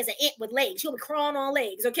come back as an ant with legs. She'll be crawling on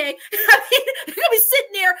legs, okay? I mean, they're going to be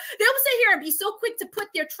sitting there. They'll sit here and be so quick to put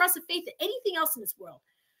their trust and faith in anything else in this world,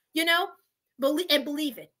 you know,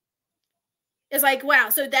 believe it. It's like, wow,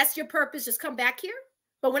 so that's your purpose, just come back here?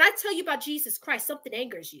 But when I tell you about Jesus Christ, something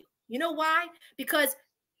angers you. You know why? Because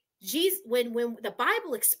Jesus, when the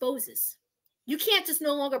Bible exposes, you can't just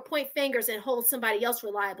no longer point fingers and hold somebody else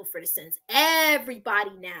reliable for the sins.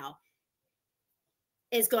 Everybody now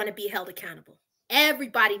is going to be held accountable.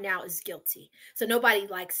 Everybody now is guilty. So nobody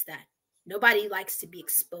likes that. Nobody likes to be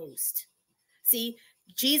exposed. See,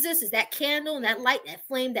 Jesus is that candle and that light, that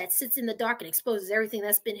flame that sits in the dark and exposes everything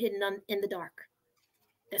that's been hidden in the dark,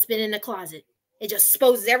 that's been in the closet. It just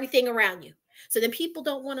exposes everything around you. So then people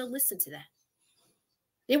don't want to listen to that.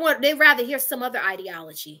 They rather hear some other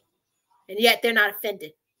ideology, and yet they're not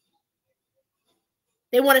offended.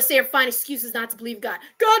 They want to say or find excuses not to believe God.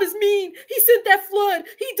 God is mean. He sent that flood.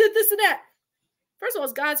 He did this and that. First of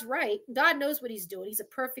all, God's right. God knows what he's doing. He's a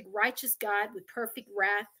perfect, righteous God with perfect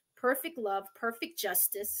wrath, perfect love, perfect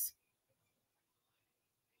justice,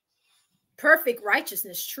 perfect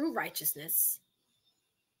righteousness, true righteousness.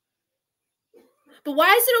 But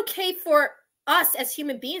why is it okay for us as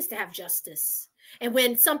human beings to have justice? And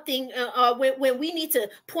when something, when we need to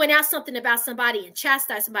point out something about somebody and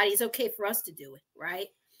chastise somebody, it's okay for us to do it, right?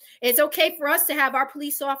 It's okay for us to have our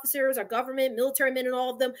police officers, our government, military men, and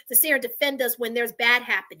all of them to sit here and defend us when there's bad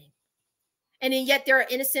happening. And then yet there are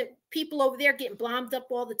innocent people over there getting bombed up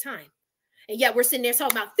all the time. And yet we're sitting there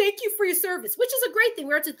talking about, thank you for your service, which is a great thing.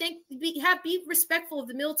 We're to be respectful of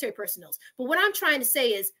the military personnel. But what I'm trying to say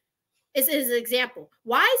is an example.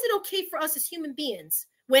 Why is it okay for us as human beings,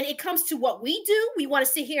 when it comes to what we do, we want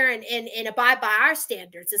to sit here and abide by our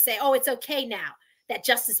standards and say, oh, it's okay now that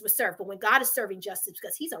justice was served. But when God is serving justice,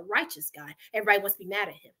 because he's a righteous God, everybody wants to be mad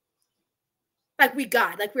at him. Like we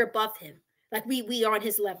God, like we're above him, like we are on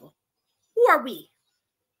his level. Who are we?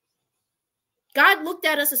 God looked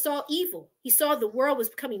at us and saw evil. He saw the world was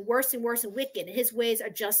becoming worse and worse and wicked, and his ways are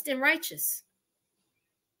just and righteous.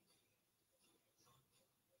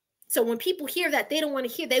 So when people hear that, they don't want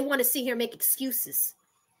to hear. They want to sit here and make excuses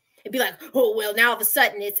and be like, oh, well, now all of a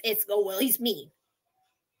sudden it's oh, well, he's mean.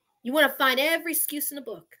 You want to find every excuse in the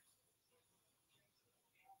book.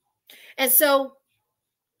 And so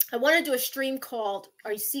I want to do a stream called,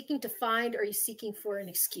 Are You Seeking to Find, or Are You Seeking for an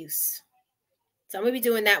Excuse? So I'm going to be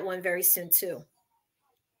doing that one very soon too.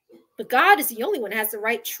 But God is the only one who has the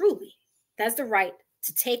right, truly. That's the right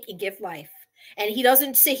to take and give life. And he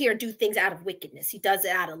doesn't sit here and do things out of wickedness. He does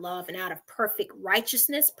it out of love and out of perfect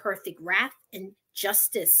righteousness, perfect wrath, and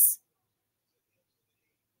justice.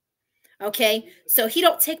 Okay, so he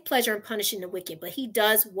don't take pleasure in punishing the wicked, but he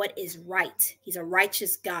does what is right. He's a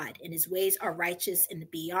righteous God, and his ways are righteous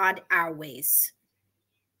and beyond our ways.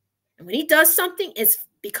 And when he does something, it's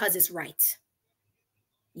because it's right.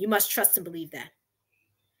 You must trust and believe that.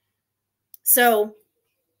 So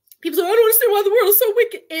people say, I don't understand why the world is so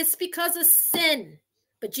wicked. It's because of sin.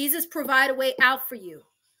 But Jesus provided a way out for you.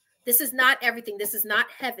 This is not everything. This is not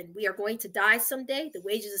heaven. We are going to die someday. The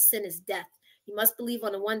wages of sin is death. You must believe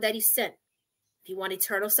on the one that he sent if you want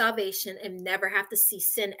eternal salvation and never have to see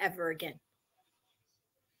sin ever again.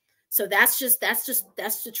 So that's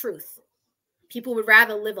the truth. People would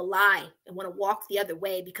rather live a lie and want to walk the other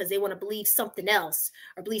way because they want to believe something else,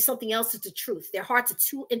 or believe something else is the truth. Their hearts are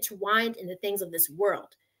too intertwined in the things of this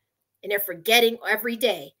world. And they're forgetting every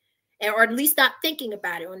day, or at least not thinking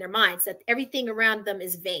about it on their minds, that everything around them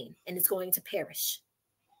is vain and it's going to perish.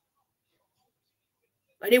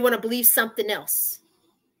 Or they want to believe something else.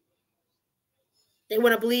 They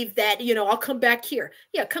want to believe that, I'll come back here.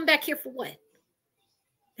 Yeah, come back here for what?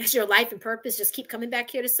 That's your life and purpose. Just keep coming back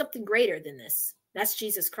here. There's something greater than this. That's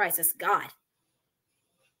Jesus Christ. That's God.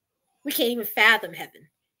 We can't even fathom heaven.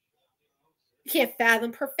 We can't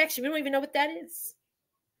fathom perfection. We don't even know what that is.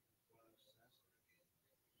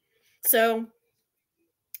 So,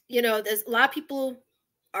 there's a lot of people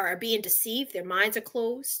are being deceived. Their minds are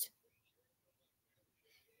closed.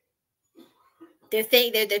 They're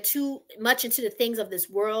too much into the things of this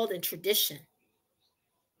world and tradition.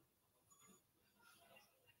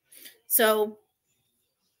 So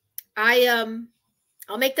I'll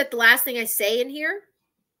make that the last thing I say in here.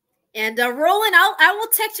 And Roland, I will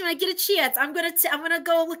text you when I get a chance. I'm gonna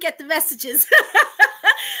go look at the messages.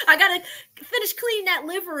 I gotta finish cleaning that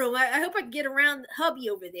living room. I hope I can get around hubby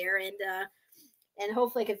over there, and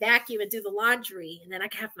hopefully I can vacuum and do the laundry, and then I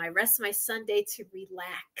can have my rest of my Sunday to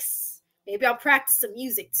relax. Maybe I'll practice some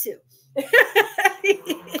music too.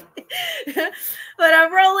 But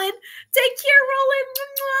I'm Roland. Take care, Roland.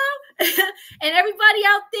 And everybody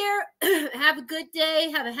out there, have a good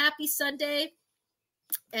day. Have a happy Sunday.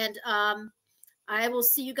 And I will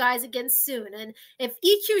see you guys again soon. And if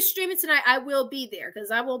EQ is streaming tonight, I will be there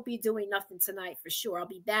because I won't be doing nothing tonight for sure. I'll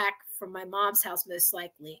be back from my mom's house most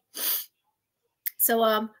likely.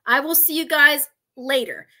 So I will see you guys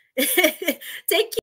later. Take care.